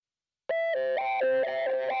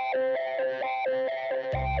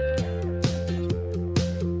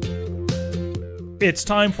It's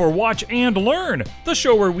time for Watch and Learn, the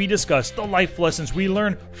show where we discuss the life lessons we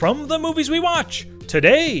learn from the movies we watch.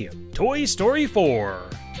 Today, Toy Story 4.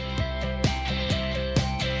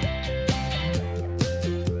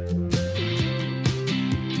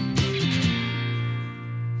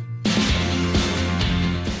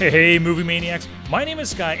 Hey, movie maniacs. My name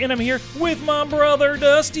is Sky, and I'm here with my brother,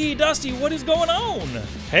 Dusty. Dusty, what is going on?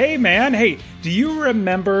 Hey, man. Hey, do you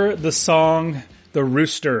remember the song The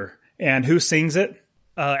Rooster and who sings it?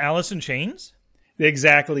 Alice in Chains?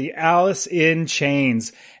 Exactly, Alice in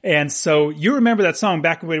Chains. And so you remember that song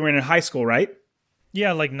back when we were in high school, right?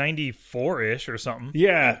 Yeah, like 94-ish or something.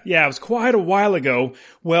 Yeah, it was quite a while ago.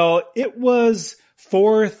 Well, it was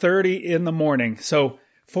 4:30 in the morning. So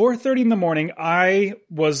 4:30 in the morning, I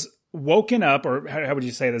was woken up, or how would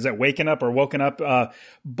you say that? Is that waking up or woken up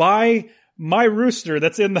by my rooster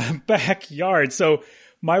that's in the backyard. So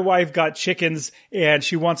my wife got chickens and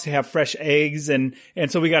she wants to have fresh eggs. And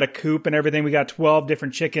so we got a coop and everything. We got 12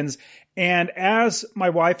 different chickens. And as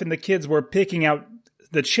my wife and the kids were picking out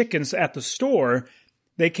the chickens at the store,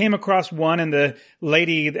 they came across one, and the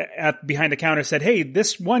lady behind the counter said, "Hey,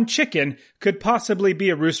 this one chicken could possibly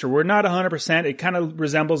be a rooster. We're not 100%. It kind of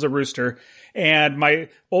resembles a rooster." And my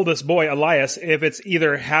oldest boy, Elias, if it's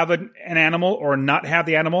either have an animal or not have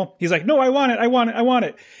the animal, he's like, "No, I want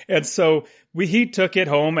it. And so he took it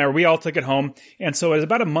home, or we all took it home. And so it was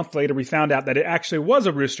about a month later, we found out that it actually was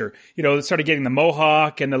a rooster. You know, it started getting the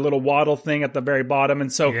mohawk and the little waddle thing at the very bottom.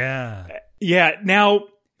 And so, yeah. Now,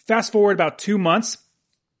 fast forward about 2 months,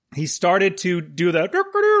 he started to do the,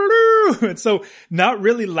 and so not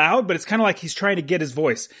really loud, but it's kind of like he's trying to get his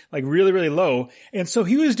voice like really, really low. And so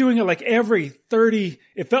he was doing it like every 30,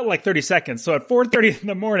 it felt like 30 seconds. So at 4:30 in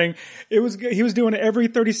the morning, he was doing it every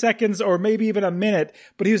 30 seconds or maybe even a minute,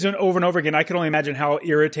 but he was doing it over and over again. I can only imagine how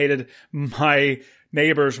irritated my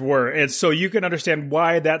neighbors were. And so you can understand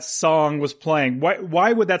why that song was playing.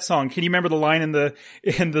 Why would that song? Can you remember the line in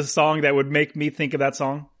the song that would make me think of that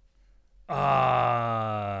song?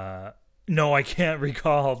 No, I can't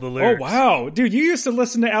recall the lyrics. Oh, wow. Dude, you used to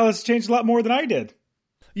listen to Alice in Chains a lot more than I did.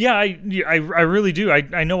 Yeah, I really do.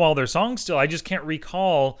 I know all their songs still. I just can't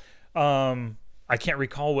recall,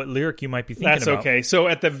 what lyric you might be thinking about. That's okay. So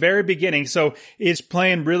at the very beginning, so it's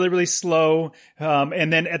playing really, really slow.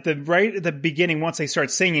 And then right at the beginning, once they start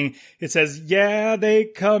singing, it says, "Yeah, they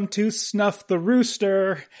come to snuff the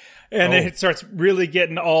rooster." And then it starts really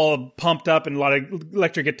getting all pumped up and a lot of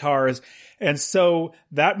electric guitars. And so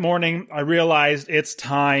that morning I realized it's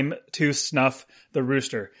time to snuff the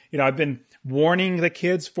rooster. You know, I've been warning the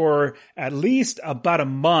kids for at least about a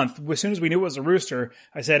month. As soon as we knew it was a rooster,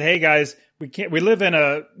 I said, "Hey guys, we live in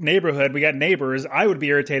a neighborhood. We got neighbors. I would be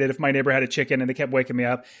irritated if my neighbor had a chicken and they kept waking me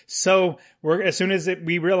up." So as soon as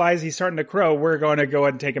we realize he's starting to crow, we're going to go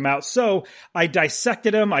ahead and take him out. So I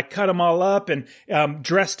dissected him. I cut him all up and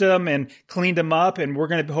dressed him and cleaned him up. And we're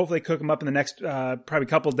going to hopefully cook him up in the next probably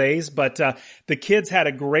couple days. But the kids had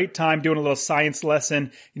a great time doing a little science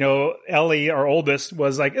lesson. You know, Ellie, our oldest,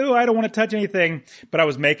 was like, "Oh, I don't want to touch anything." But I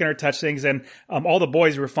was making her touch things. And all the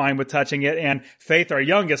boys were fine with touching it. And Faith, our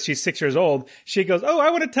youngest, she's 6 years old. She goes, "Oh, I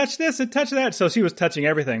want to touch this and touch that." So she was touching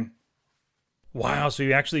everything. Wow, so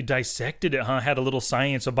you actually dissected it, huh? Had a little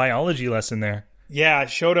science, a biology lesson there. Yeah, I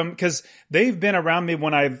showed them because they've been around me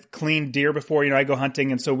when I've cleaned deer before. You know, I go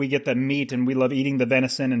hunting, and so we get the meat, and we love eating the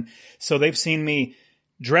venison. And so they've seen me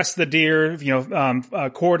dress the deer,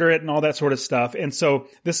 quarter it and all that sort of stuff. And so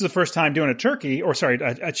this is the first time doing a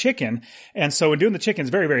chicken. And so in doing the chicken,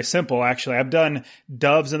 it's very, very simple, actually. I've done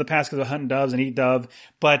doves in the past because I hunt doves and eat dove.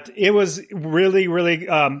 But it was really, really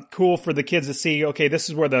cool for the kids to see, okay, this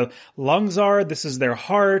is where the lungs are. This is their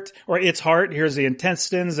heart, or its heart. Here's the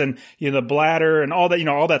intestines and, the bladder and all that,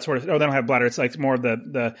 all that sort of, oh, they don't have bladder. It's like more of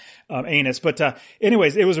the anus. But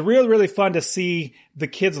anyways, it was really, really fun to see the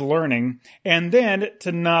kids learning, and then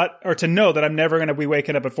to know that I'm never going to be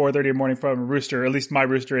waking up at 4:30 in the morning from a rooster, at least my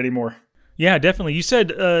rooster anymore. Yeah, definitely. You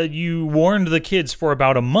said you warned the kids for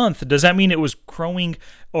about a month. Does that mean it was crowing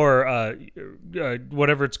or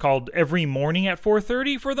whatever it's called every morning at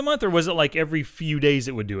 4:30 for the month, or was it like every few days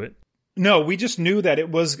it would do it? No, we just knew that it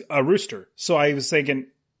was a rooster. So I was thinking,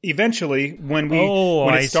 eventually, when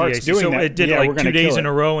it starts doing that, it did like 2 days in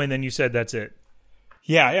a row, and then you said that's it.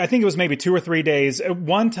 Yeah, I think it was maybe 2 or 3 days.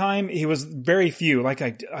 One time, he was very few. Like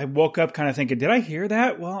I woke up kind of thinking, did I hear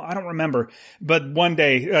that? Well, I don't remember. But one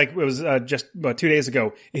day, like it was just 2 days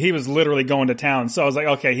ago, he was literally going to town. So I was like,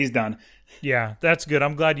 okay, he's done. Yeah, that's good.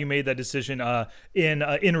 I'm glad you made that decision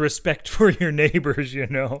in respect for your neighbors,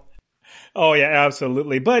 Oh yeah,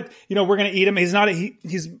 absolutely. But we're gonna eat him. He's not.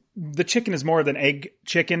 He's the chicken is more of an egg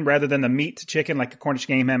chicken rather than the meat chicken, like a Cornish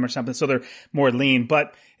game hen or something. So they're more lean.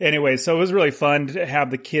 But anyway, so it was really fun to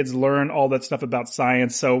have the kids learn all that stuff about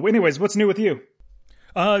science. So, anyways, what's new with you?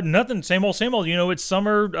 Nothing. Same old, same old. It's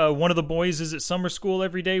summer. One of the boys is at summer school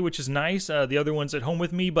every day, which is nice. The other one's at home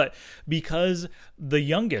with me. But because the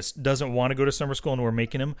youngest doesn't want to go to summer school and we're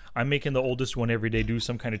making him, I'm making the oldest one every day do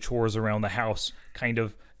some kind of chores around the house, kind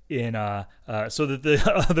of so that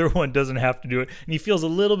the other one doesn't have to do it. And he feels a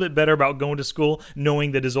little bit better about going to school,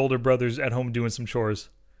 knowing that his older brother's at home doing some chores.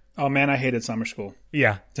 Oh man, I hated summer school.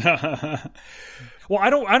 Yeah. Well, I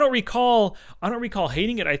don't recall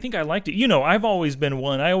hating it. I think I liked it. I've always been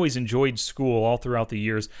one. I always enjoyed school all throughout the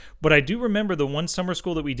years. But I do remember the one summer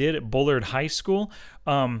school that we did at Bullard High School.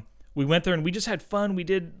 We went there and we just had fun. We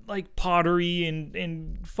did like pottery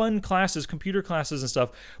and fun classes, computer classes and stuff.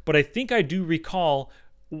 But I think I do recall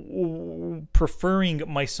preferring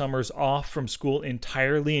my summers off from school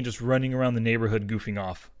entirely and just running around the neighborhood goofing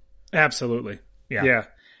off. Absolutely. Yeah.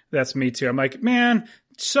 That's me too. I'm like, man,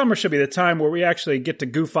 summer should be the time where we actually get to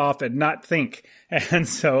goof off and not think. And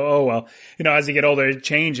so, oh well, as you get older, it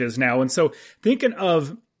changes now. And so thinking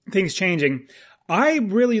of things changing, I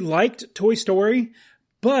really liked Toy Story.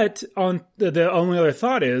 But on the only other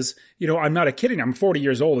thought is, I'm not a kid anymore. I'm 40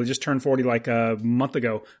 years old. I just turned 40 like a month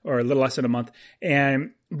ago or a little less than a month.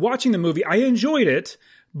 And watching the movie, I enjoyed it,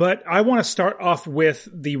 but I want to start off with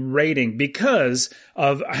the rating because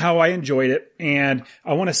of how I enjoyed it. And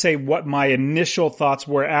I want to say what my initial thoughts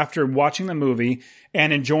were after watching the movie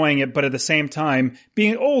and enjoying it, but at the same time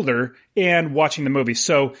being older and watching the movie.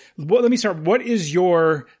 So let me start. What is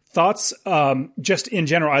your thoughts, just in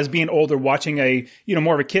general, as being older, watching a,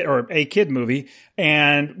 more of a kid movie,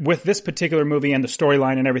 and with this particular movie and the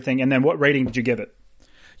storyline and everything, and then what rating did you give it?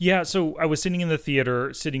 Yeah, so I was sitting in the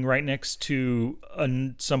theater, sitting right next to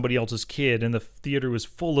somebody else's kid, and the theater was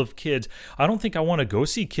full of kids. I don't think I want to go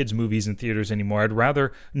see kids' movies in theaters anymore. I'd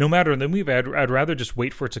rather, no matter the movie, I'd rather just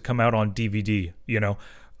wait for it to come out on DVD,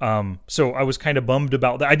 So I was kind of bummed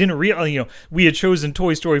about that. I didn't realize, we had chosen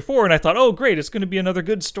Toy Story 4, and I thought, oh, great, it's going to be another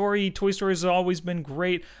good story. Toy Story has always been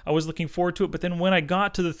great. I was looking forward to it. But then when I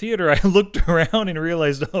got to the theater, I looked around and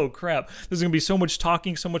realized, oh, crap, there's going to be so much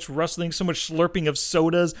talking, so much rustling, so much slurping of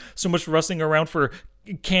sodas, so much rustling around for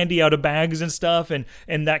candy out of bags and stuff, and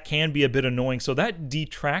that can be a bit annoying. So that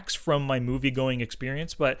detracts from my movie-going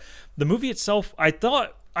experience. But the movie itself, I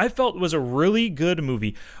felt was a really good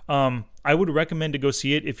movie. I would recommend to go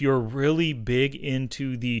see it if you're really big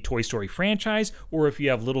into the Toy Story franchise, or if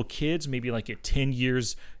you have little kids, maybe like at 10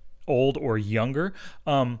 years old or younger.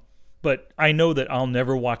 But I know that I'll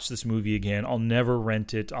never watch this movie again. I'll never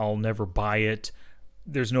rent it. I'll never buy it.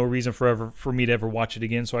 There's no reason for me to ever watch it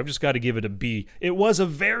again, so I've just got to give it a B. It was a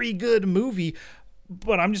very good movie,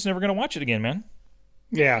 but I'm just never going to watch it again, man.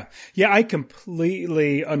 Yeah, I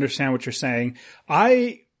completely understand what you're saying.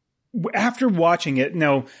 After watching it,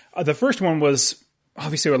 the first one was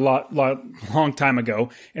obviously a long time ago,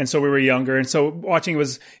 and so we were younger, and so watching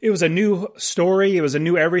it was a new story, it was a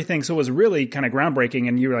new everything, so it was really kind of groundbreaking,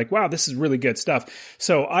 and you were like, wow, this is really good stuff.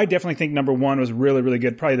 So I definitely think number one was really, really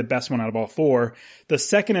good, probably the best one out of all four. The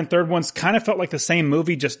second and third ones kind of felt like the same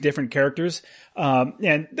movie, just different characters,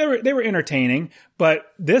 and they were entertaining. But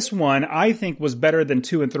this one, I think, was better than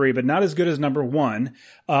 2 and 3, but not as good as number 1.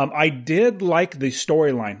 I did like the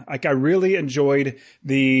storyline. Like, I really enjoyed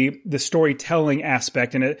the storytelling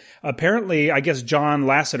aspect. And it apparently, I guess John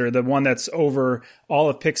Lasseter, the one that's over all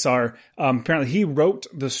of Pixar, apparently he wrote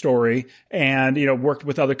the story and, worked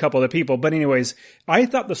with other couple of people. But anyways, I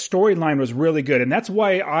thought the storyline was really good. And that's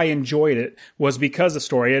why I enjoyed it, was because of the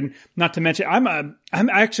story. And not to mention, I'm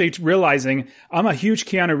actually realizing I'm a huge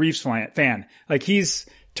Keanu Reeves fan. Like, he's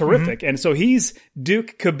terrific. Mm-hmm. And so he's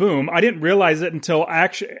Duke Kaboom. I didn't realize it until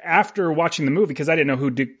after watching the movie, because I didn't know who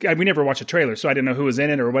Duke, we never watched a trailer, so I didn't know who was in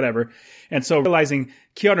it or whatever. And so realizing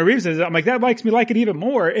Keanu Reeves is, I'm like, that makes me like it even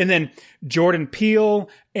more. And then Jordan Peele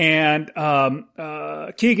and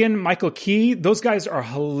Keegan Michael Key, those guys are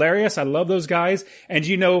hilarious. I love those guys. And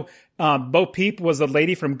Bo Peep was the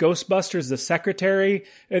lady from Ghostbusters, the secretary.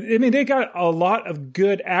 I mean, they got a lot of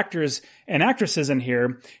good actors and actresses in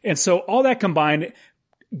here. And so all that combined,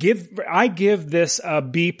 I give this a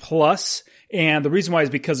B+. And the reason why is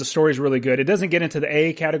because the story is really good. It doesn't get into the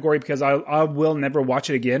A category because I will never watch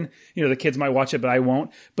it again. The kids might watch it, but I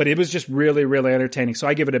won't. But it was just really, really entertaining. So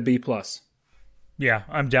I give it a B+. Yeah,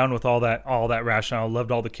 I'm down with all that rationale.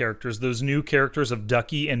 Loved all the characters. Those new characters of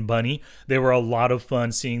Ducky and Bunny, they were a lot of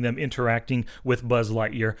fun seeing them interacting with Buzz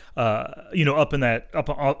Lightyear. Up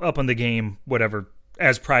in the game, whatever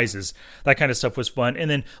as prizes. That kind of stuff was fun. And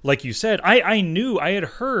then, like you said, I had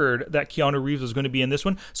heard that Keanu Reeves was going to be in this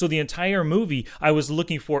one. So the entire movie, I was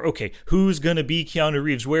looking for, okay, who's going to be Keanu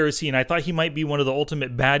Reeves? Where is he? And I thought he might be one of the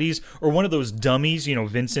ultimate baddies or one of those dummies,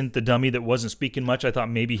 Vincent, the dummy that wasn't speaking much. I thought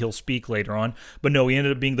maybe he'll speak later on. But no, he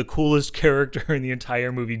ended up being the coolest character in the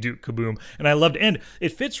entire movie, Duke Kaboom. And I loved it. And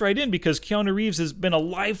it fits right in because Keanu Reeves has been a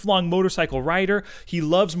lifelong motorcycle rider. He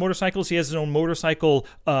loves motorcycles. He has his own motorcycle,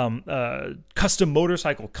 custom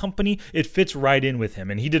motorcycle company. It fits right in with him,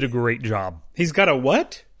 and he did a great job. He's got a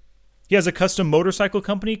what? He has a custom motorcycle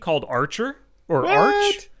company called Archer or What?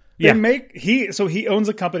 Arch. Yeah, he owns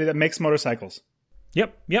a company that makes motorcycles.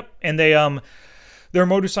 Yep. And they their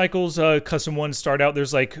motorcycles, custom ones start out.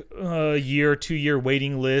 There's like a 2-year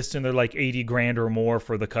waiting list, and they're like $80,000 or more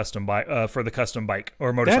for the custom bike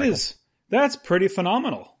or motorcycle. That's pretty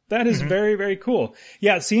phenomenal. That is very, very cool.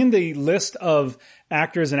 Yeah, seeing the list of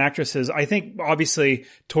actors and actresses, I think obviously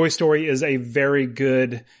Toy Story is a very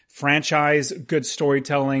good franchise, good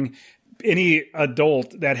storytelling. Any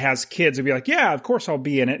adult that has kids would be like, yeah, of course I'll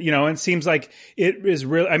be in it. And it seems like it is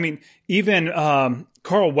real. I mean, even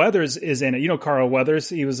Carl Weathers is in it. Carl Weathers,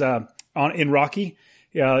 he was in Rocky.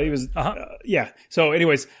 Yeah, he was. Yeah. So,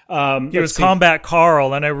 anyways, he was Combat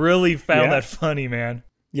Carl, and I really found that funny, man.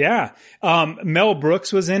 Yeah. Mel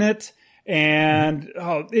Brooks was in it. And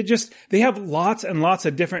they have lots and lots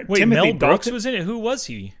of different. Wait, Timothy Mel Brooks Dalton. was in it? Who was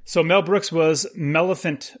he? So Mel Brooks was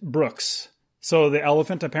Melephant Brooks. So the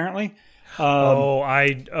elephant, apparently.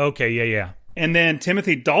 Okay, yeah. And then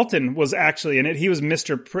Timothy Dalton was actually in it. He was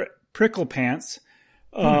Mr. Pricklepants.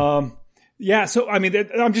 Yeah, so I mean,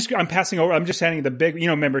 I'm passing over. I'm just adding the big.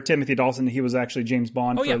 Remember Timothy Dalton? He was actually James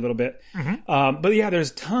Bond for a little bit. But yeah,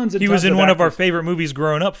 there's tons of. He was in one of our favorite movies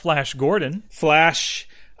growing up, Flash Gordon. Flash.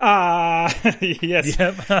 Yes.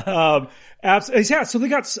 Yep. Absolutely. Yeah. So they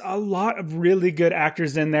got a lot of really good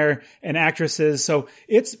actors in there and actresses. So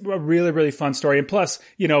it's a really, really fun story. And plus,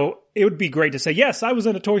 it would be great to say, yes, I was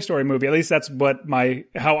in a Toy Story movie. At least that's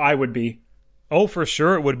how I would be. Oh, for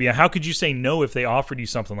sure it would be. How could you say no if they offered you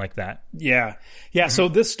something like that? Yeah. Yeah. So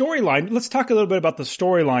this storyline, let's talk a little bit about the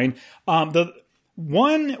storyline. The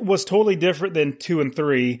one was totally different than 2 and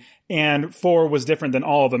 3, and 4 was different than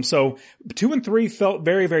all of them. So 2 and 3 felt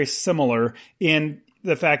very, very similar in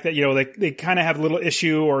the fact that, they kind of have a little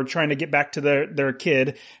issue or trying to get back to their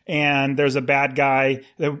kid, and there's a bad guy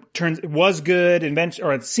that was good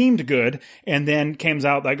or it seemed good, and then comes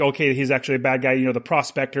out like, okay, he's actually a bad guy, the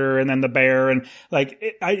prospector and then the bear, and like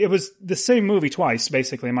it was the same movie twice,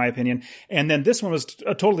 basically, in my opinion. And then this one was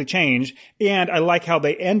a totally changed, and I like how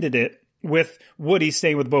they ended it with Woody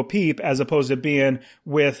staying with Bo Peep as opposed to being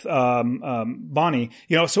with Bonnie.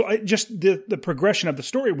 So just the progression of the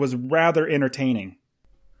story was rather entertaining.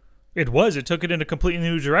 It was. It took it in a completely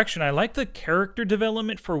new direction. I like the character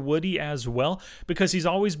development for Woody as well, because he's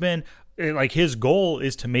always been, like, his goal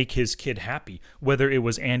is to make his kid happy, whether it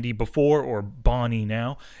was Andy before or Bonnie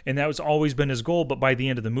now. And that was always been his goal. But by the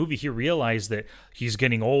end of the movie, he realized that he's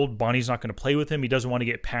getting old. Bonnie's not going to play with him. He doesn't want to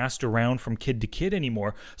get passed around from kid to kid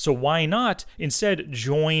anymore. So why not instead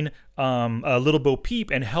join Little Bo Peep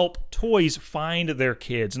and help toys find their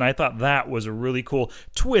kids? And I thought that was a really cool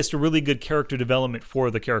twist, a really good character development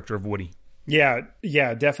for the character of Woody. Yeah,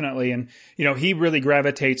 definitely. And, he really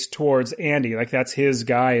gravitates towards Andy. Like, that's his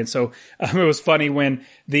guy. And so it was funny when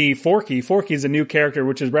Forky's a new character,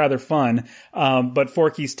 which is rather fun. But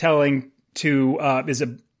Forky's telling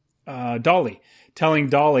telling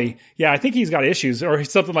Dolly, yeah, I think he's got issues or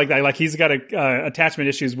something like that. Like, he's got attachment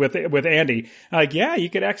issues with Andy. Like, yeah, you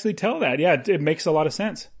could actually tell that. Yeah, it makes a lot of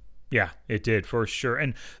sense. Yeah, it did for sure.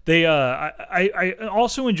 And they, I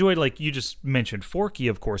also enjoyed, like you just mentioned, Forky,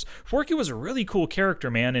 of course. Forky was a really cool character,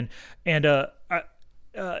 man. And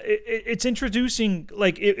it's introducing,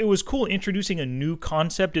 like, it was cool introducing a new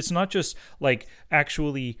concept. It's not just like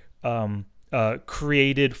actually,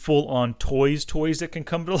 created full-on toys that can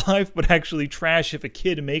come to life, but actually trash. If a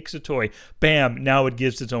kid makes a toy, bam, now it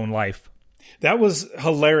gives its own life. That was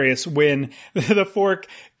hilarious when the fork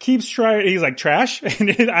keeps trying. He's like, trash?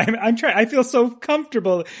 And I feel so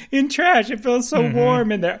comfortable in trash. It feels so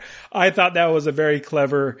warm in there. I thought that was a very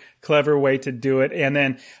clever way to do it. And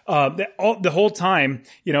then the whole time,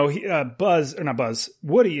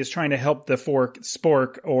 Woody is trying to help the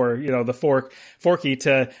Forky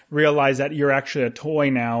to realize that you're actually a toy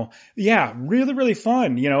now. Yeah, really, really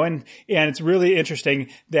fun, and it's really interesting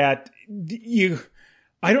that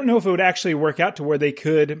I don't know if it would actually work out to where they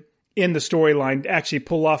could, in the storyline, actually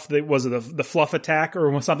pull off the fluff attack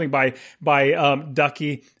or something by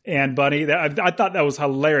Ducky and Bunny. I thought that was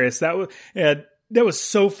hilarious. That was that was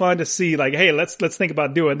so fun to see. Like, hey, let's think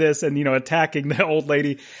about doing this, and attacking the old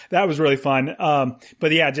lady. That was really fun.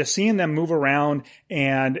 But yeah, just seeing them move around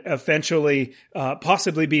and eventually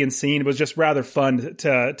possibly being seen was just rather fun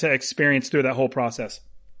to experience through that whole process.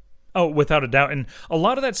 Oh, without a doubt. And a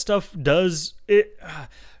lot of that stuff does it.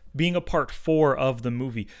 Being a part 4 of the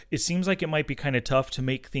movie, it seems like it might be kind of tough to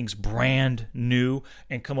make things brand new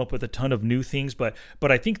and come up with a ton of new things, but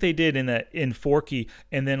I think they did in Forky,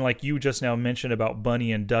 and then like you just now mentioned about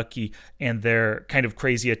Bunny and Ducky and their kind of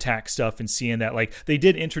crazy attack stuff, and seeing that like they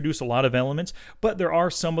did introduce a lot of elements, but there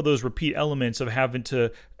are some of those repeat elements of having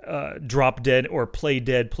to drop dead or play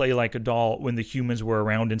like a doll when the humans were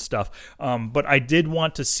around and stuff. But I did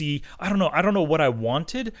want to see, I don't know what I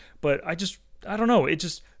wanted, but I don't know. It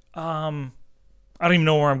just, I don't even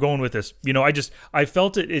know where I'm going with this. I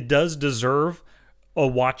felt it does deserve a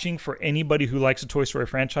watching for anybody who likes a Toy Story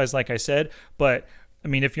franchise, like I said. But I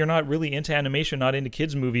mean, if you're not really into animation, not into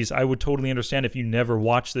kids movies, I would totally understand if you never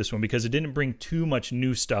watched this one, because it didn't bring too much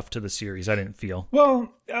new stuff to the series, I didn't feel.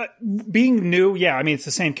 Well, being new, yeah, I mean, it's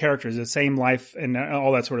the same characters, the same life and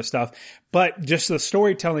all that sort of stuff. But just the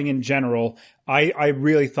storytelling in general, I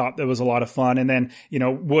really thought that was a lot of fun. And then,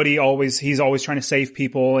 Woody he's always trying to save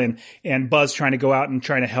people, and Buzz trying to go out and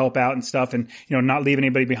trying to help out and stuff, and, not leave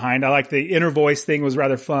anybody behind. I like the inner voice thing was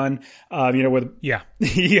rather fun. With, yeah,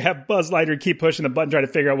 you have Buzz Lightyear keep pushing the button, trying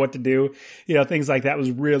to figure out what to do, things like that was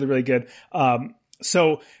really, really good.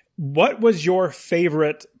 So what was your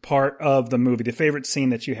favorite part of the movie? The favorite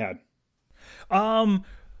scene that you had?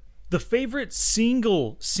 The favorite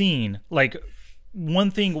single scene, like,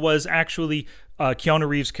 one thing was actually Keanu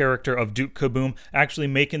Reeves' character of Duke Kaboom actually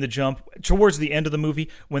making the jump towards the end of the movie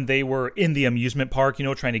when they were in the amusement park,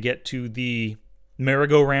 trying to get to the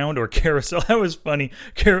merry-go-round or carousel. That was funny.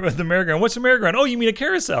 The merry-go-round. What's a merry-go-round? Oh, you mean a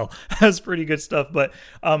carousel? That's pretty good stuff. But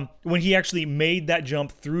when he actually made that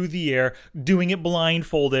jump through the air, doing it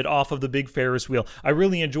blindfolded off of the big Ferris wheel, I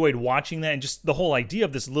really enjoyed watching that, and just the whole idea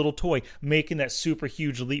of this little toy making that super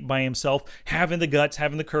huge leap by himself, having the guts,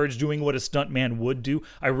 having the courage, doing what a stuntman would do.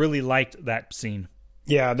 I really liked that scene.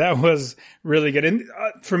 Yeah, that was really good. And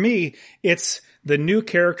for me, it's the new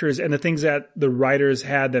characters and the things that the writers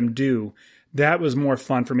had them do. That was more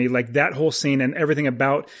fun for me. Like, that whole scene and everything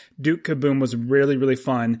about Duke Kaboom was really, really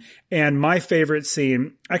fun. And my favorite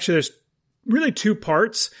scene, actually, there's really 2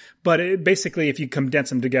 parts, but basically, if you condense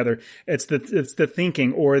them together, it's the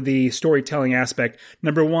thinking or the storytelling aspect.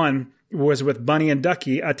 Number 1 was with Bunny and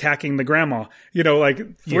Ducky attacking the grandma,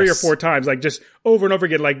 like 3 or 4 times, like just over and over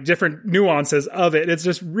again, like different nuances of it. It's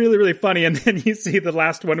just really, really funny. And then you see the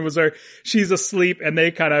last one was where she's asleep and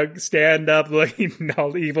they kind of stand up looking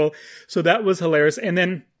all evil. So that was hilarious. And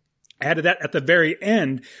then added that at the very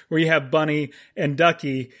end where you have Bunny and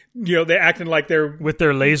Ducky, they acting like they're with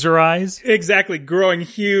their laser eyes. Exactly. Growing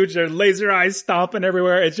huge. Their laser eyes stomping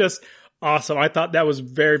everywhere. It's just awesome. I thought that was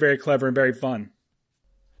very, very clever and very fun.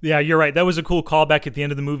 Yeah, you're right. That was a cool callback at the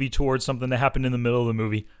end of the movie towards something that happened in the middle of the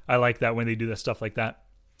movie. I like that when they do that stuff like that.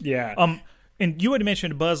 Yeah. And you had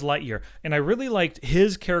mentioned Buzz Lightyear, and I really liked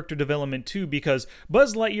his character development too, because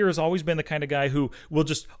Buzz Lightyear has always been the kind of guy who will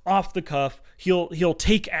just off the cuff, he'll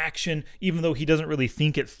take action even though he doesn't really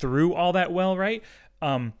think it through all that well, right?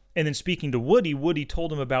 And then speaking to Woody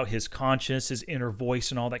told him about his conscience, his inner voice,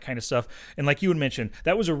 and all that kind of stuff. And like you had mentioned,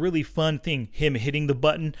 that was a really fun thing, him hitting the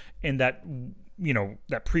button and that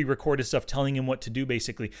that pre-recorded stuff telling him what to do,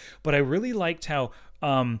 basically. But I really liked how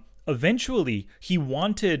eventually he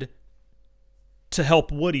wanted to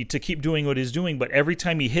help Woody to keep doing what he's doing, but every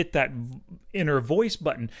time he hit that inner voice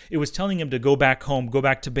button, it was telling him to go back home, go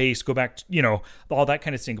back to base, go back to, all that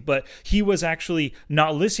kind of thing. But he was actually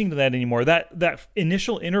not listening to that anymore. That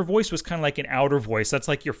initial inner voice was kind of like an outer voice. That's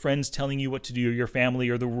like your friends telling you what to do, or your family,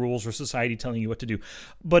 or the rules, or society telling you what to do.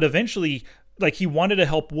 But eventually, like, he wanted to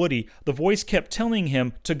help Woody. The voice kept telling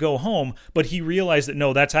him to go home, but he realized that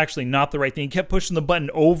no, that's actually not the right thing. He kept pushing the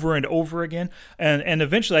button over and over again. And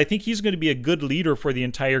eventually, I think he's going to be a good leader for the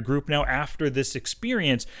entire group now after this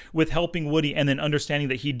experience with helping Woody, and then understanding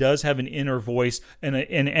that he does have an inner voice and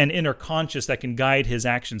an inner conscience that can guide his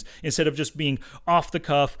actions, instead of just being off the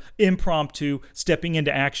cuff, impromptu, stepping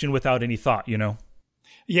into action without any thought,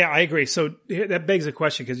 Yeah, I agree. So that begs a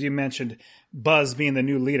question, because you mentioned Buzz being the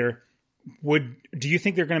new leader. Do you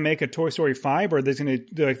think they're going to make a Toy Story 5, or are they going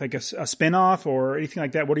to do like a spin-off or anything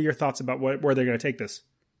like that? What are your thoughts about where they're going to take this?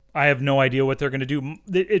 I have no idea what they're going to do.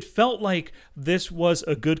 It felt like this was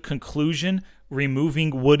a good conclusion,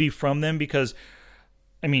 removing Woody from them, because,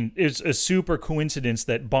 I mean, it's a super coincidence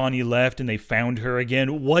that Bonnie left and they found her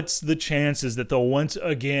again. What's the chances that they'll once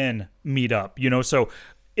again meet up? So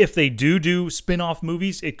if they do spin-off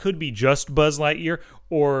movies, it could be just Buzz Lightyear,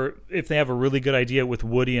 or if they have a really good idea with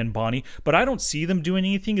Woody and Bonnie. But I don't see them doing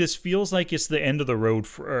anything. This feels like it's the end of the road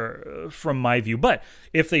from my view. But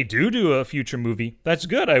if they do a future movie, that's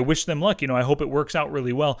good. I wish them luck. I hope it works out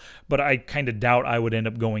really well. But I kind of doubt I would end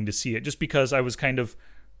up going to see it, just because I was kind of,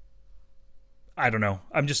 I don't know.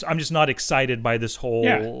 I'm just not excited by this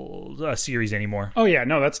whole series anymore. Oh yeah,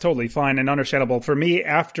 no, that's totally fine and understandable. For me,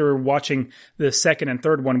 after watching the second and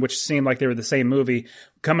third one, which seemed like they were the same movie,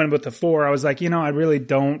 coming with the 4, I was like, I really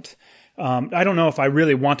don't. I don't know if I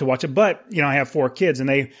really want to watch it, but I have 4 kids and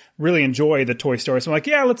they really enjoy the Toy Story. So I'm like,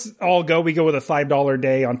 yeah, let's all go. We go with a $5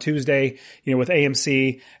 day on Tuesday, with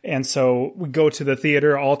AMC. And so we go to the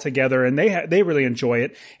theater all together and they really enjoy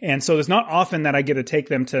it. And so there's not often that I get to take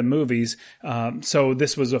them to movies. So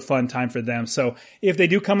this was a fun time for them. So if they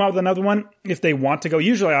do come out with another one, if they want to go,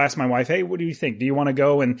 usually I ask my wife, hey, what do you think? Do you want to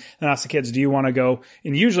go? And then I ask the kids, do you want to go?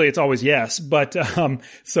 And usually it's always yes. But,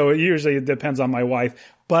 so it usually depends on my wife.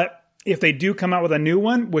 But if they do come out with a new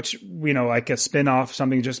one, which, like a spin-off,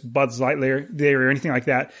 something just Buzz Lightyear or anything like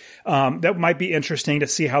that, that might be interesting to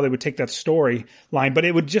see how they would take that storyline. But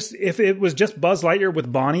it would if it was just Buzz Lightyear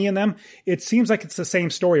with Bonnie in them, it seems like it's the same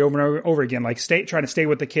story over and over again. Like trying to stay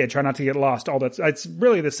with the kid, try not to get lost, all that. It's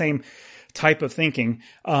really the same type of thinking.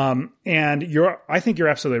 And I think you're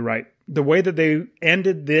absolutely right. The way that they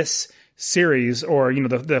ended this series, or,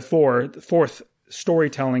 the fourth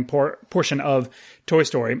storytelling portion of Toy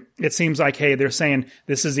Story, it seems like, hey, they're saying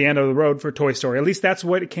this is the end of the road for Toy Story. At least that's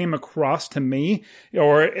what it came across to me,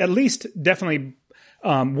 or at least definitely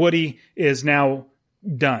Woody is now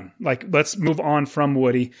done. Like, let's move on from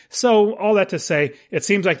Woody. So all that to say, it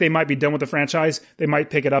seems like they might be done with the franchise. They might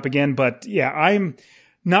pick it up again, but yeah, I'm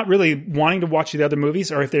not really wanting to watch the other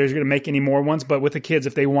movies, or if they're going to make any more ones, but with the kids,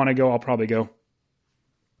 if they want to go, I'll probably go.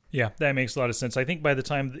 Yeah, that makes a lot of sense. I think by the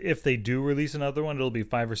time, if they do release another one, it'll be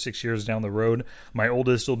 5 or 6 years down the road. My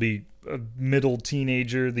oldest will be a middle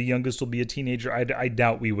teenager. The youngest will be a teenager. I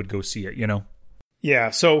doubt we would go see it, Yeah,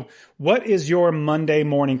 so what is your Monday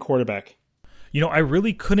morning quarterback? I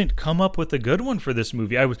really couldn't come up with a good one for this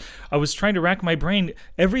movie. I was trying to rack my brain.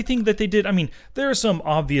 Everything that they did, I mean, there are some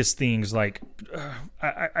obvious things, like,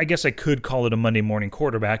 I guess I could call it a Monday morning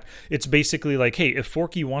quarterback. It's basically like, hey, if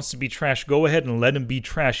Forky wants to be trash, go ahead and let him be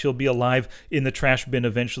trash. He'll be alive in the trash bin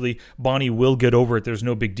eventually. Bonnie will get over it. There's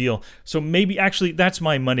no big deal. So maybe, actually, that's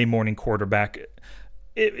my Monday morning quarterback.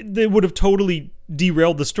 It would have totally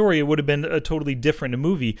derailed the story. It would have been a totally different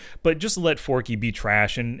movie. But just let Forky be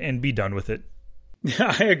trash and be done with it.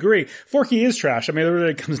 Yeah, I agree. Forky is trash. I mean, it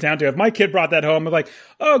really comes down to it. If my kid brought that home, I'm like,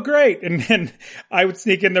 oh, great. And then I would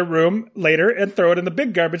sneak in their room later and throw it in the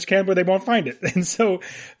big garbage can where they won't find it. And so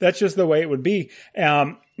that's just the way it would be.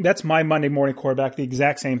 That's my Monday morning quarterback. The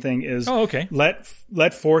exact same thing is,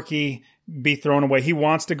 let Forky be thrown away. He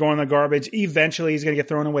wants to go in the garbage. Eventually, he's going to get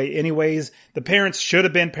thrown away anyways. The parents should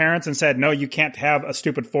have been parents and said, no, you can't have a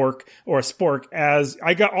stupid fork or a spork, as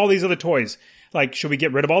I got all these other toys. Like, should we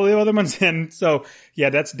get rid of all the other ones? And so, yeah,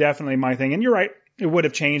 that's definitely my thing. And you're right. It would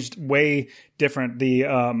have changed way different, the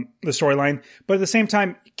storyline. But at the same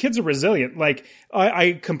time, kids are resilient. Like,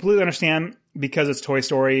 I completely understand, because it's Toy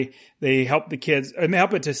Story, they help the kids, and they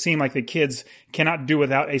help it to seem like the kids cannot do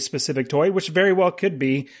without a specific toy, which very well could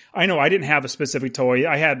be. I know I didn't have a specific toy.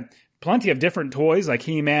 I had plenty of different toys, like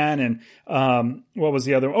He-Man and what was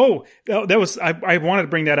the other? Oh, that was, I wanted to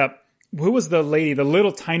bring that up. Who was the lady, the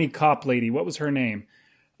little tiny cop lady? What was her name?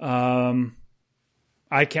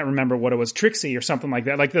 I can't remember what it was. Trixie or something like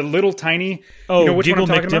that. Like the little tiny. Oh, which Giggle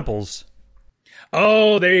McDimples.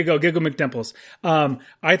 Oh, there you go. Giggle McDimples.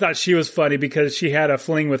 I thought she was funny because she had a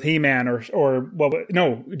fling with He-Man or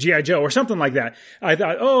G.I. Joe or something like that. I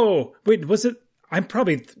thought, oh, wait, was it? I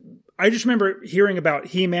just remember hearing about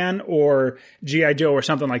He-Man or G.I. Joe or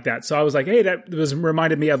something like that. So I was like, hey, that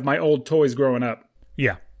reminded me of my old toys growing up.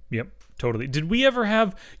 Yeah. Yep. Totally. Did we ever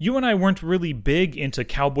have, you and I weren't really big into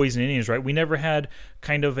cowboys and Indians, right? We never had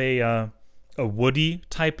kind of a Woody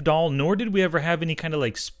type doll, nor did we ever have any kind of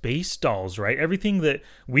like space dolls, right? Everything that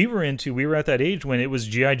we were into, we were at that age when it was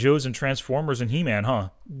G.I. Joes and Transformers and He-Man, huh?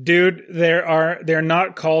 Dude, they're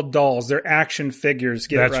not called dolls. They're action figures.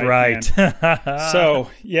 That's right.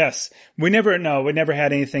 So, yes. We never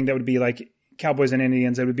had anything that would be like cowboys and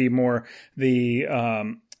Indians. It would be more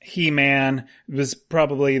the, He-Man was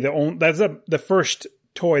probably the first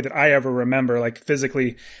toy that I ever remember, like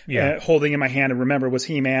physically holding in my hand and remember, was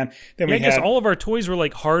He-Man. Then I guess all of our toys were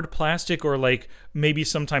like hard plastic or like maybe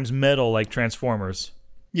sometimes metal, like Transformers.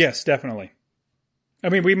 Yes, definitely. I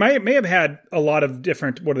mean, we may have had a lot of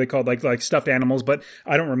different, what are they called, like stuffed animals, but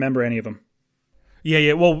I don't remember any of them.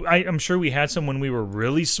 Yeah. Well, I'm sure we had some when we were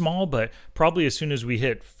really small, but probably as soon as we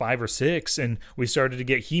hit 5 or 6 and we started to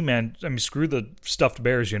get He-Man, I mean, screw the stuffed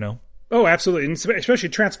bears, you know? Oh, absolutely. And especially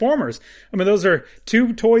Transformers. I mean, those are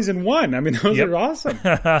 2 toys in 1. I mean, those are awesome.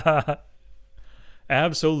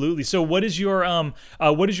 Absolutely. So what is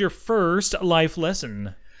your first life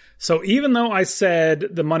lesson? So even though I said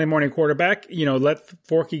the Monday morning quarterback, let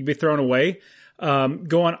Forky be thrown away,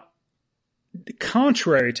 going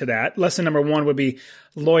contrary to that, lesson number 1 would be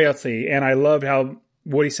loyalty. And I loved how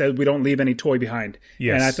Woody said we don't leave any toy behind.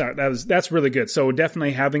 Yes. And I thought that's really good. So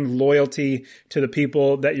definitely having loyalty to the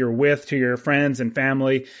people that you're with, to your friends and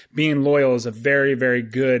family. Being loyal is a very, very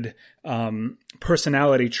good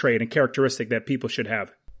personality trait and characteristic that people should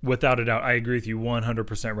have. Without a doubt, I agree with you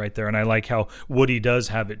 100% right there. And I like how Woody does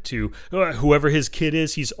have it too. Whoever his kid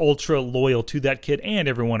is, he's ultra loyal to that kid and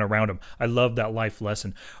everyone around him. I love that life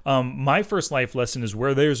lesson. My first life lesson is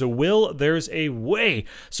where there's a will, there's a way.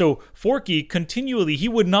 So Forky continually, he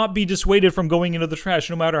would not be dissuaded from going into the trash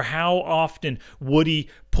no matter how often Woody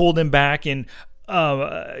pulled him back and,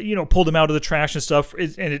 pulled him out of the trash and stuff.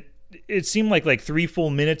 It seemed like 3 full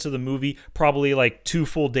minutes of the movie, probably like 2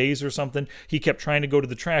 full days or something. He kept trying to go to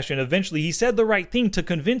the trash, and eventually he said the right thing to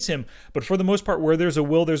convince him. But for the most part, where there's a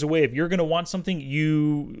will, there's a way. If you're going to want something,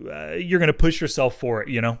 you're going to push yourself for it,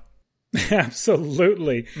 you know?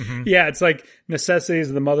 Absolutely. Mm-hmm. Yeah, it's like necessity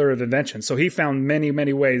is the mother of invention. So he found many,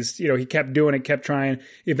 many ways. He kept doing it, kept trying.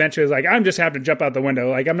 Eventually, it was like, I'm just having to jump out the window.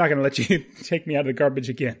 Like, I'm not going to let you take me out of the garbage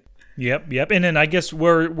again. Yep. And then I guess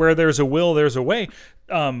where there's a will, there's a way.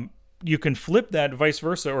 You can flip that vice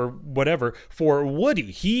versa or whatever for Woody.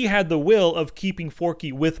 He had the will of keeping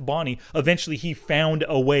Forky with Bonnie. Eventually, he found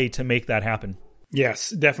a way to make that happen. Yes,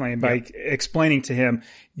 definitely. And by explaining to him,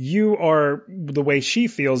 you are the way she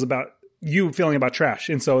feels about you feeling about trash.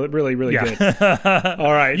 And so really, really good.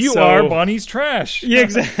 All right. You are Bonnie's trash. Yeah,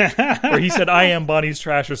 exactly. Or he said, I am Bonnie's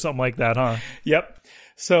trash or something like that, huh? Yep.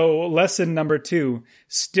 So lesson number 2,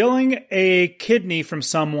 stealing a kidney from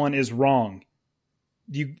someone is wrong.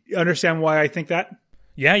 Do you understand why I think that?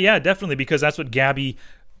 Yeah, definitely, because that's what Gabby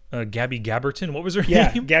Gabberton, what was her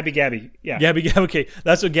name? Gabby. Yeah. Gabby, okay.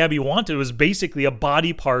 That's what Gabby wanted. It was basically a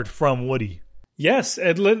body part from Woody. Yes,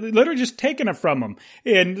 and literally just taking it from him.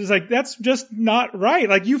 And it's like, that's just not right.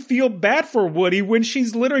 Like, you feel bad for Woody when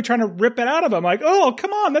she's literally trying to rip it out of him. Like, oh,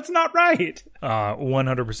 come on, that's not right.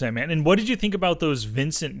 100%, man. And what did you think about those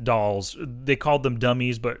Vincent dolls? They called them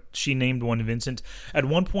dummies, but she named one Vincent. At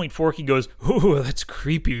one point, Forky goes, ooh, that's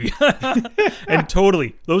creepy. And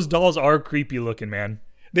totally, those dolls are creepy looking, man.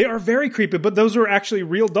 They are very creepy, but those are actually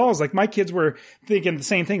real dolls. Like, my kids were thinking the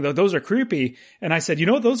same thing, though. Those are creepy. And I said,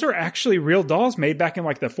 those are actually real dolls made back in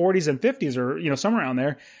like the 40s and 50s or, somewhere around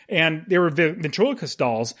there. And they were ventriloquist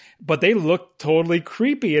dolls, but they looked totally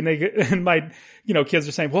creepy. And my, kids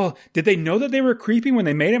are saying, well, did they know that they were creepy when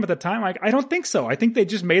they made them at the time? Like, I don't think so. I think they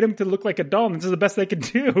just made them to look like a doll, and this is the best they could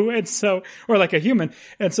do. And so, or like a human.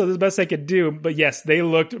 And so this is the best they could do. But yes, they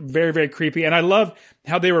looked very, very creepy. And I love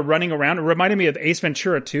how they were running around. It reminded me of Ace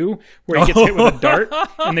Ventura 2, where he gets hit with a dart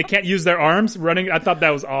and they can't use their arms running. I thought that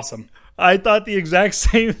was awesome. I thought the exact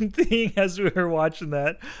same thing as we were watching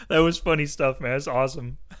that. That was funny stuff, man. It's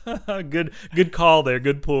awesome. Good call there.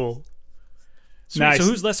 Good pull. Sweet. Nice. So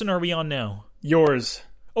whose lesson are we on now? Yours.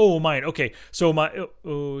 Oh, mine. Okay. So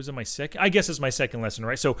is it my second? I guess it's my second lesson,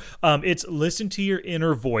 right? So it's listen to your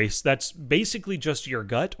inner voice. That's basically just your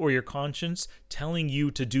gut or your conscience telling you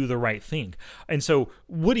to do the right thing. And so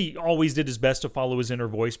Woody always did his best to follow his inner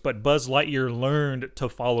voice, but Buzz Lightyear learned to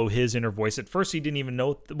follow his inner voice. At first, he didn't even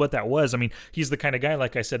know what that was. I mean, he's the kind of guy,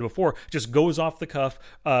 like I said before, just goes off the cuff.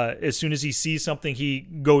 As soon as he sees something, he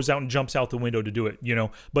goes out and jumps out the window to do it,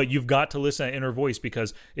 But you've got to listen to that inner voice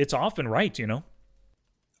because it's often right,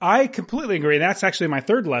 I completely agree. That's actually my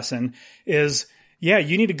third lesson is,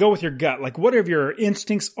 you need to go with your gut. Like, whatever your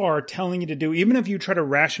instincts are telling you to do, even if you try to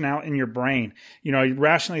ration out in your brain, you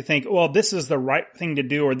rationally think, well, this is the right thing to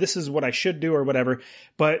do, or this is what I should do, or whatever.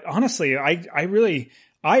 But honestly,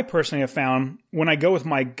 I personally have found when I go with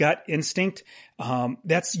my gut instinct,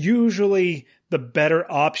 that's usually the better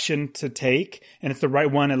option to take. And it's the right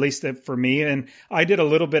one, at least for me. And I did a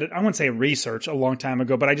little bit, I wouldn't say research a long time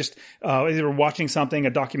ago, but I just either watching something, a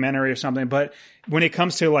documentary or something. But when it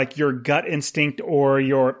comes to like your gut instinct or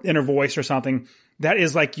your inner voice or something, that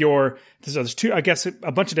is like there's two, I guess,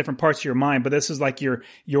 a bunch of different parts of your mind, but this is like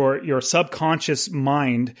your subconscious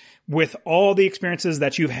mind with all the experiences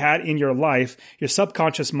that you've had in your life. Your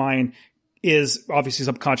subconscious mind is obviously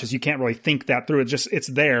subconscious. You can't really think that through. It's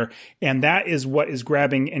there. And that is what is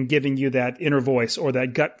grabbing and giving you that inner voice or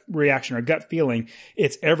that gut reaction or gut feeling.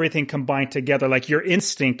 It's everything combined together, like your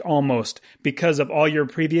instinct almost, because of all your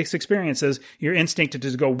previous experiences, your instinct to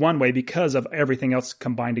just go one way because of everything else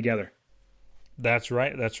combined together. That's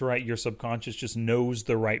right. That's right. Your subconscious just knows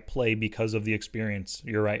the right play because of the experience.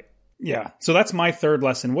 You're right. Yeah. So that's my third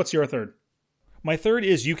lesson. What's your third? My third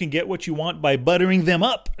is you can get what you want by buttering them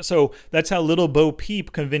up. So that's how little Bo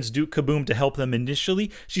Peep convinced Duke Kaboom to help them initially.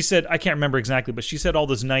 She said, I can't remember exactly, but she said all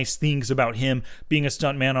those nice things about him being a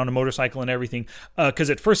stuntman on a motorcycle and everything. Because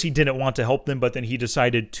at first he didn't want to help them, but then he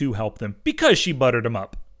decided to help them because she buttered him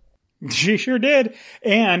up. She sure did.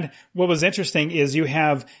 And what was interesting is you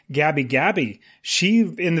have Gabby Gabby. She,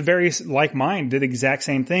 in the very like mind, did the exact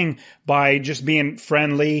same thing by just being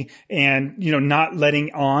friendly and, not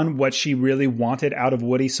letting on what she really wanted out of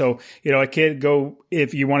Woody. So, a kid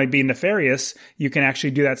if you want to be nefarious, you can actually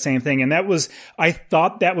do that same thing. And I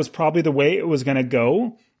thought that was probably the way it was going to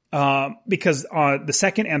go. Because the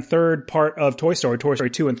second and third part of Toy Story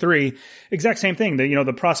 2 and 3, exact same thing.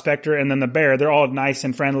 The prospector and then the bear, they're all nice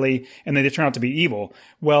and friendly, and then they turn out to be evil.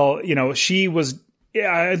 Well, she was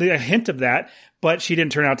a hint of that, but she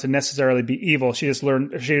didn't turn out to necessarily be evil. She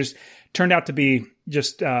just turned out to be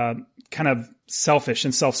just kind of selfish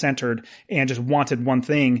and self-centered and just wanted one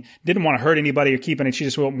thing, didn't want to hurt anybody or keep any. She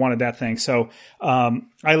just wanted that thing. So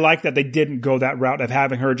I like that they didn't go that route of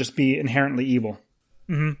having her just be inherently evil.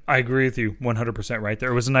 Mm-hmm. I agree with you 100% right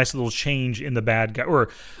there. It was a nice little change in the bad guy.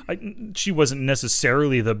 She wasn't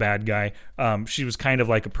necessarily the bad guy. She was kind of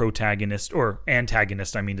like a protagonist or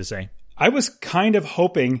antagonist, I mean to say. I was kind of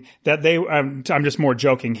hoping that I'm just more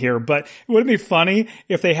joking here, but wouldn't it be funny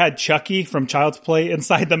if they had Chucky from Child's Play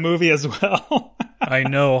inside the movie as well? I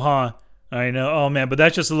know, huh? I know. Oh, man, but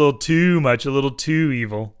that's just a little too much, a little too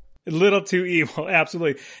evil. A little too evil,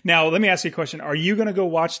 absolutely. Now, let me ask you a question. Are you going to go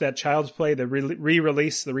watch that Child's Play, the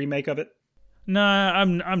re-release, the remake of it? Nah,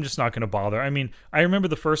 I'm just not going to bother. I mean, I remember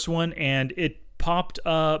the first one, and it popped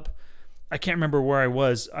up. I can't remember where I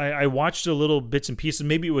was. I watched a little bits and pieces.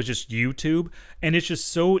 Maybe it was just YouTube, and it's just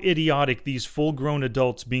so idiotic, these full-grown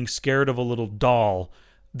adults being scared of a little doll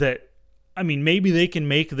that, I mean, maybe they can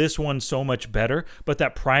make this one so much better, but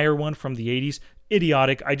that prior one from the 80s,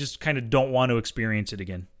 idiotic. I just kind of don't want to experience it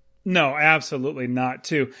again. No, absolutely not,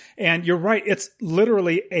 too. And you're right. It's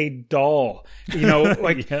literally a doll.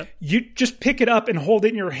 Yeah. You just pick it up and hold it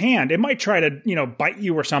in your hand. It might try to, bite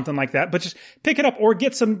you or something like that, but just pick it up or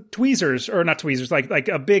get some tweezers, or not tweezers, like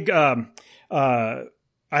a big, I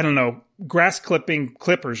don't know, grass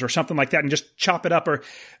clippers or something like that, and just chop it up,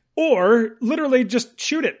 or literally just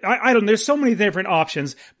shoot it. I don't know. There's so many different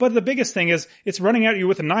options, but the biggest thing is it's running at you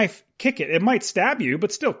with a knife. Kick it. It might stab you,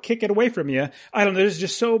 but still kick it away from you. I don't know. There's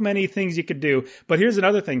just so many things you could do. But here's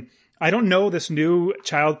another thing. I don't know this new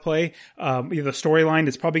Child Play. The storyline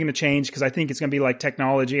is probably going to change because I think it's going to be like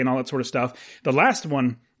technology and all that sort of stuff. The last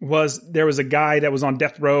one there was a guy that was on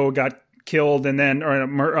death row, got killed and then,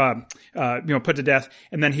 put to death.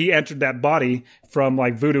 And then he entered that body from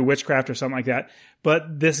like voodoo witchcraft or something like that.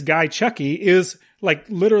 But this guy, Chucky, is like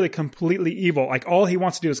literally completely evil. Like all he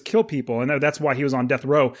wants to do is kill people. And that's why he was on death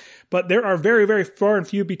row. But there are very, very far and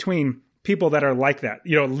few between people that are like that.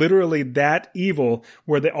 Literally that evil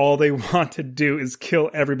where all they want to do is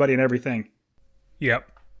kill everybody and everything.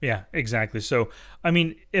 Yep. Yeah, exactly. So, I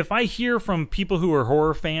mean, if I hear from people who are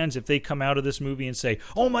horror fans, if they come out of this movie and say,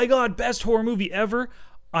 oh my God, best horror movie ever,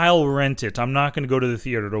 I'll rent it. I'm not going to go to the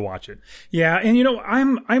theater to watch it. Yeah, and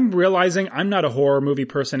I'm realizing I'm not a horror movie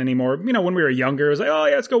person anymore. When we were younger, it was like, oh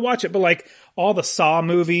yeah, let's go watch it. But like all the Saw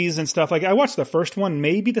movies and stuff, like I watched the first one,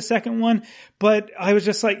 maybe the second one, but I was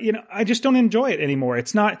just like, I just don't enjoy it anymore.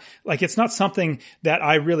 It's not something that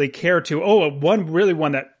I really care to. Oh, one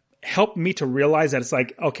that helped me to realize that it's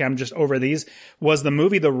like, okay, I'm just over these, was the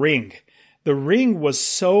movie The Ring. The Ring was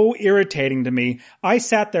so irritating to me. I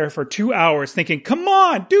sat there for 2 hours thinking, come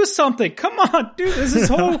on, do something. Come on, dude, this is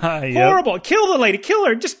horrible. Kill the lady. Kill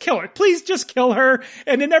her. Just kill her. Please just kill her.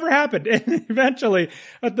 And it never happened. And eventually,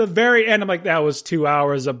 at the very end, I'm like, that was 2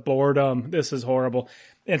 hours of boredom. This is horrible.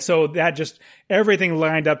 And so that just, everything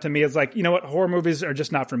lined up to me. It's like, you know what? Horror movies are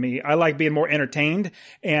just not for me. I like being more entertained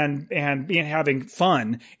and having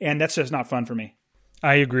fun. And that's just not fun for me.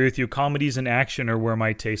 I agree with you. Comedies and action are where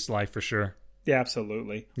my tastes lie for sure. Yeah,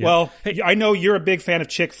 absolutely. Yeah. Well, hey, I know you're a big fan of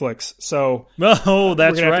chick flicks, so oh,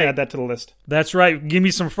 that's we're gonna right. have to add that to the list. That's right. Give me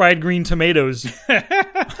some fried green tomatoes, or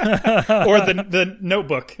the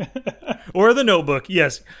Notebook. Or The Notebook.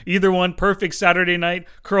 Yes, either one. Perfect Saturday night,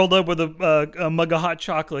 curled up with a mug of hot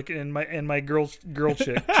chocolate and my girl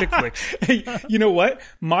chick flicks. You know what?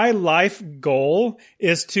 My life goal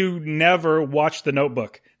is to never watch The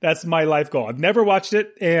Notebook. That's my life goal. I've never watched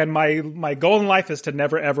it, and my goal in life is to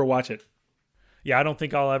never ever watch it. Yeah, I don't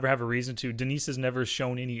think I'll ever have a reason to. Denise has never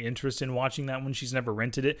shown any interest in watching that one. She's never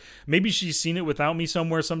rented it. Maybe she's seen it without me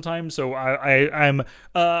somewhere sometime. So I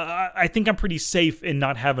think I'm pretty safe in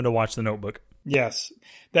not having to watch The Notebook. Yes,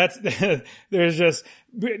 that's there's just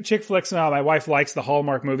chick flicks. Now my wife likes the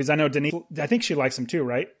Hallmark movies. I know Denise. I think she likes them too,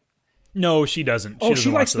 right? No, she doesn't. She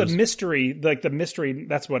likes the mystery, like the mystery.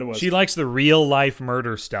 That's what it was. She likes the real life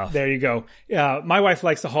murder stuff. There you go. Yeah, my wife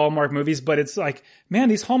likes the Hallmark movies, but it's like, man,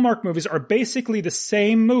 these Hallmark movies are basically the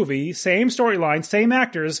same movie, same storyline, same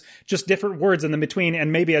actors, just different words in the between,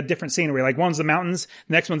 and maybe a different scenery. Like one's the mountains,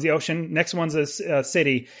 next one's the ocean, next one's a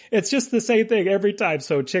city. It's just the same thing every time.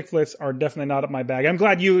 So chick flicks are definitely not up my bag. I'm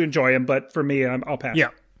glad you enjoy them, but for me, I'll pass. Yeah.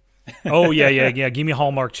 Oh, yeah. Give me a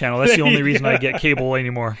Hallmark Channel. That's the only reason I get cable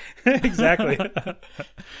anymore. Exactly.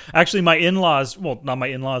 Actually, my in-laws, well, not my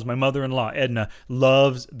in-laws, my mother-in-law, Edna,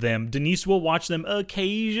 loves them. Denise will watch them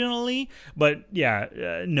occasionally, but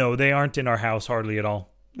yeah, no, they aren't in our house hardly at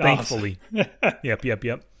all. Thankfully. Awesome.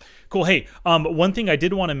 Yep. Cool. Hey, one thing I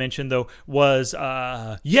did want to mention, though, was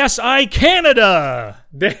Yes, I Canada!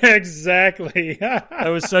 Exactly. That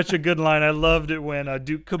was such a good line. I loved it when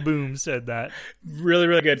Duke Kaboom said that. Really,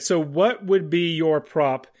 really good. So what would be your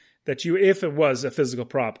prop that you, if it was a physical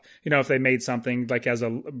prop, if they made something like as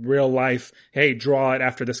a real life, hey, draw it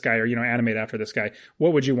after this guy or, animate after this guy,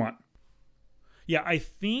 what would you want? Yeah, I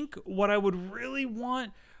think what I would really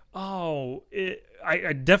want...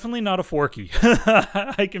 I definitely not a Forky.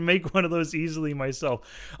 I can make one of those easily myself.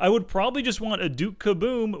 I would probably just want a Duke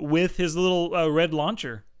Kaboom with his little red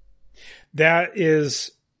launcher. That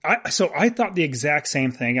is... So I thought the exact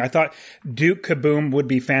same thing. I thought Duke Kaboom would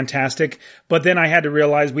be fantastic, but then I had to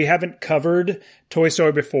realize we haven't covered Toy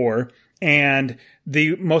Story before, and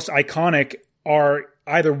the most iconic are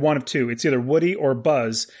either one of two. It's either Woody or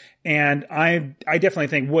Buzz. And I definitely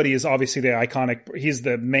think Woody is obviously the iconic. He's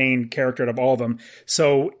the main character of all of them.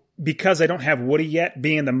 So because I don't have Woody yet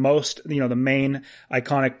being the most, the main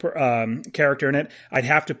iconic character in it, I'd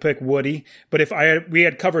have to pick Woody. But if we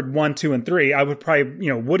had covered 1, 2, and 3, I would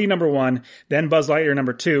probably, Woody number 1, then Buzz Lightyear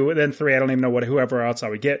number 2, then 3. I don't even know whoever else I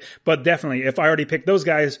would get. But definitely, if I already picked those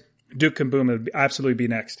guys, Duke Kaboom would absolutely be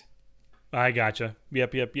next. I gotcha.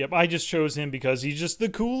 Yep. I just chose him because he's just the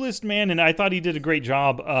coolest, man, and I thought he did a great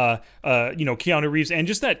job, Keanu Reeves, and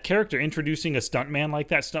just that character introducing a stuntman like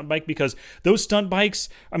that stunt bike, because those stunt bikes,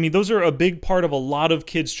 I mean, those are a big part of a lot of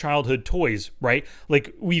kids' childhood toys, right?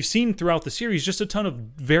 Like, we've seen throughout the series just a ton of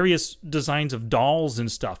various designs of dolls and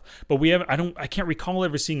stuff, but I can't recall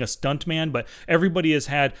ever seeing a stuntman, but everybody has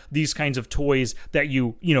had these kinds of toys that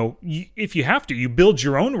if you have to, you build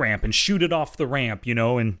your own ramp and shoot it off the ramp,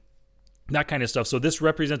 and that kind of stuff. So this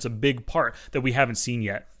represents a big part that we haven't seen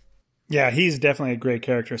yet. Yeah, he's definitely a great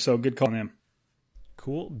character. So good calling him.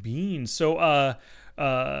 Cool beans. So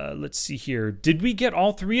let's see here. Did we get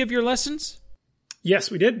all 3 of your lessons? Yes,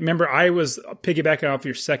 we did. Remember, I was piggybacking off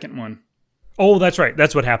your second one. Oh, that's right.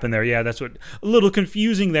 That's what happened there. Yeah, that's what. A little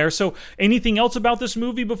confusing there. So anything else about this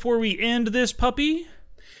movie before we end this puppy?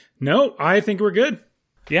 No, I think we're good.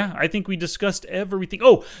 Yeah, I think we discussed everything.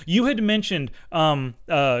 Oh, you had mentioned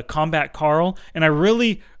Combat Carl, and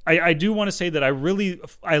I do want to say that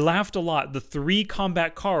I laughed a lot. The 3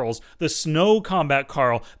 Combat Carls, the Snow Combat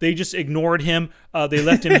Carl, they just ignored him. They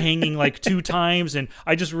left him hanging like 2 times, and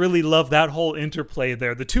I just really love that whole interplay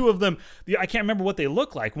there. The 2 of them, I can't remember what they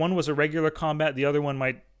look like. One was a regular combat, the other one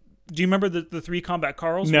might... Do you remember the 3 Combat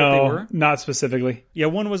Carls? No, what they were? Not specifically. Yeah,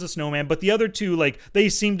 one was a snowman, but the other 2, they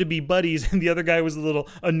seemed to be buddies, and the other guy was a little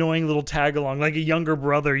annoying little tag-along, like a younger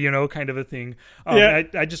brother, kind of a thing. Yeah.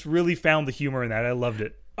 I just really found the humor in that. I loved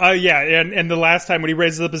it. Yeah, and the last time when he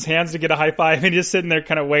raises up his hands to get a high five, and he's just sitting there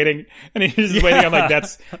kind of waiting, and he's just waiting, I'm like,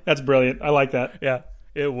 that's brilliant. I like that. Yeah.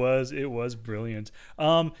 It was brilliant.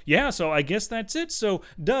 So I guess that's it. So,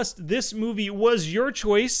 Dust, this movie was your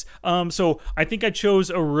choice. So I think I chose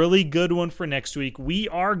a really good one for next week. We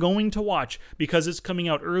are going to watch, because it's coming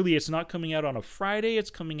out early. It's not coming out on a Friday. It's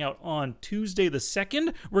coming out on Tuesday the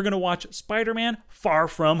 2nd. We're going to watch Spider-Man Far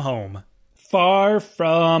From Home. Far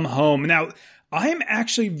From Home. Now, I'm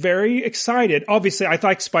actually very excited. Obviously, I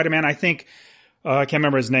like Spider-Man. I think, I can't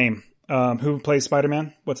remember his name. Who plays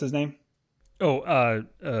Spider-Man? What's his name? Oh,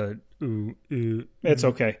 It's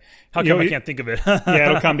okay. How come I can't think of it? Yeah,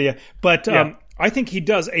 it'll come to you. But I think he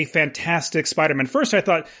does a fantastic Spider-Man. First, I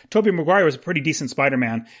thought Tobey Maguire was a pretty decent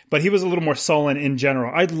Spider-Man, but he was a little more sullen in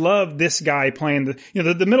general. I love this guy playing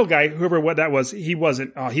the middle guy, whoever what that was. He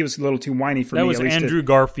wasn't. He was a little too whiny for me. That was Andrew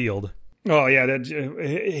Garfield. Oh yeah,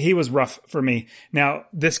 he was rough for me. Now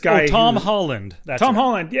this guy, Tom Holland. Tom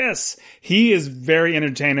Holland, yes, he is very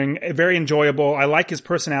entertaining, very enjoyable. I like his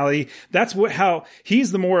personality. That's how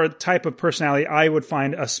he's the more type of personality I would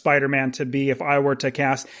find a Spider-Man to be if I were to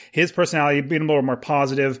cast his personality, being a little more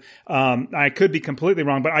positive. I could be completely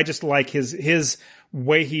wrong, but I just like his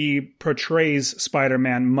way he portrays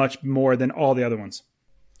Spider-Man much more than all the other ones.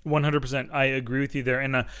 100%. I agree with you there.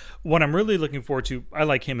 And what I'm really looking forward to, I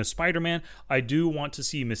like him as Spider-Man. I do want to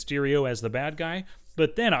see Mysterio as the bad guy.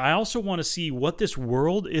 But then I also want to see what this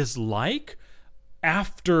world is like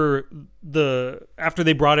after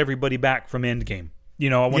they brought everybody back from Endgame. You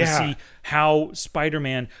know, I want to see how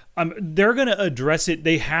Spider-Man, they're going to address it.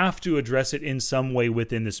 They have to address it in some way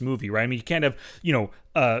within this movie, right? I mean, you can't have,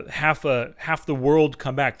 half the world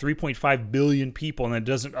come back, 3.5 billion people, and it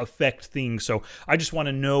doesn't affect things. So I just want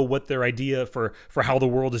to know what their idea for how the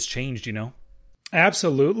world has changed, you know?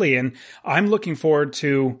 Absolutely. And I'm looking forward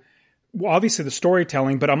to, obviously the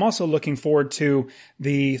storytelling, but I'm also looking forward to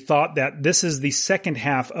the thought that this is the second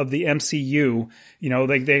half of the MCU. You know,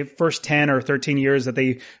 the first 10 or 13 years that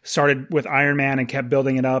they started with Iron Man and kept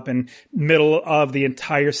building it up, and middle of the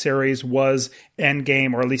entire series was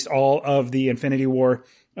Endgame, or at least all of the Infinity War.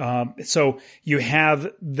 So you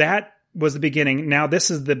have that was the beginning. Now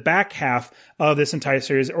this is the back half of this entire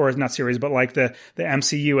series, or not series, but like the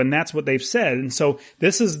MCU, and that's what they've said. And so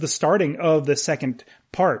this is the starting of the second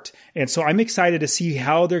part. And so I'm excited to see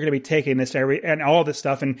how they're going to be taking this and all this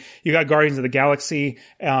stuff. And you got Guardians of the Galaxy,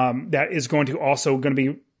 that is going to also going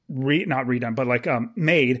to be not redone, but like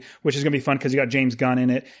made, which is going to be fun because you got James Gunn in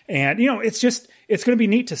it. And, it's going to be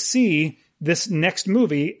neat to see this next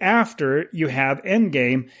movie after you have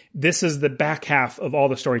Endgame. This is the back half of all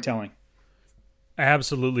the storytelling.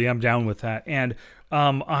 Absolutely, I'm down with that. And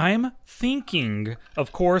I'm thinking,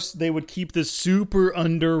 of course, they would keep this super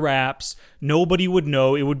under wraps. Nobody would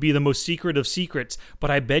know. It would be the most secret of secrets.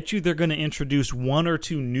 But I bet you they're going to introduce one or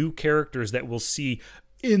two new characters that we'll see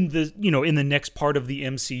in the next part of the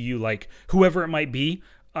MCU, like whoever it might be.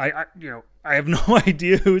 I have no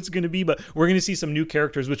idea who it's going to be, but we're going to see some new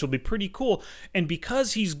characters, which will be pretty cool. And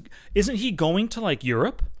because isn't he going to like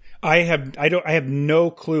Europe? I have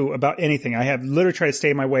no clue about anything. I have literally tried to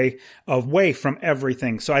stay my way away from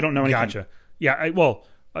everything, so I don't know anything. Gotcha. Yeah,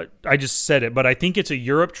 I just said it, but I think it's a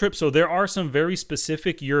Europe trip, so there are some very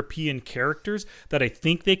specific European characters that I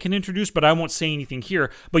think they can introduce, but I won't say anything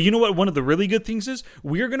here. But you know what? One of the really good things is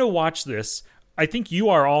we're going to watch this. I think you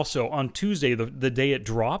are also on Tuesday, the day it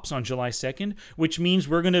drops on July 2nd, which means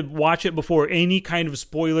we're going to watch it before any kind of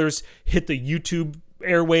spoilers hit the YouTube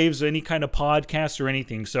airwaves, any kind of podcast or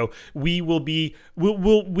anything. So we'll be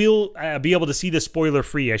able to see this spoiler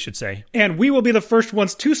free, I should say. And we will be the first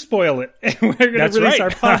ones to spoil it. We're going to release our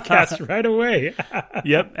podcast right away.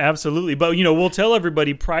 Yep, absolutely. But we'll tell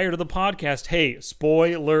everybody prior to the podcast, hey,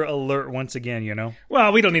 spoiler alert once again,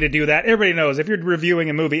 Well, we don't need to do that. Everybody knows if you're reviewing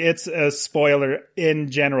a movie, it's a spoiler in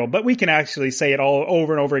general, but we can actually say it all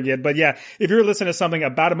over and over again. But yeah, if you're listening to something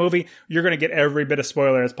about a movie, you're going to get every bit of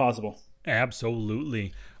spoiler as possible.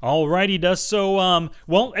 Absolutely. Alrighty, Dust. So,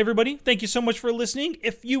 well, everybody, thank you so much for listening.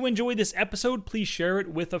 If you enjoyed this episode, please share it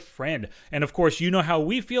with a friend. And of course, you know how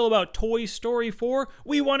we feel about Toy Story 4.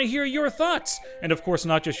 We want to hear your thoughts. And of course,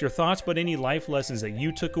 not just your thoughts, but any life lessons that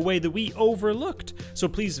you took away that we overlooked. So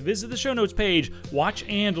please visit the show notes page,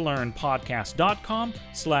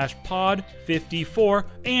 watchandlearnpodcast.com/pod54,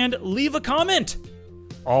 and leave a comment.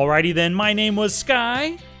 Alrighty then, my name was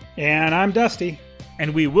Sky. And I'm Dusty.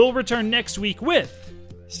 And we will return next week with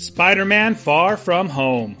Spider-Man Far From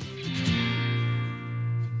Home.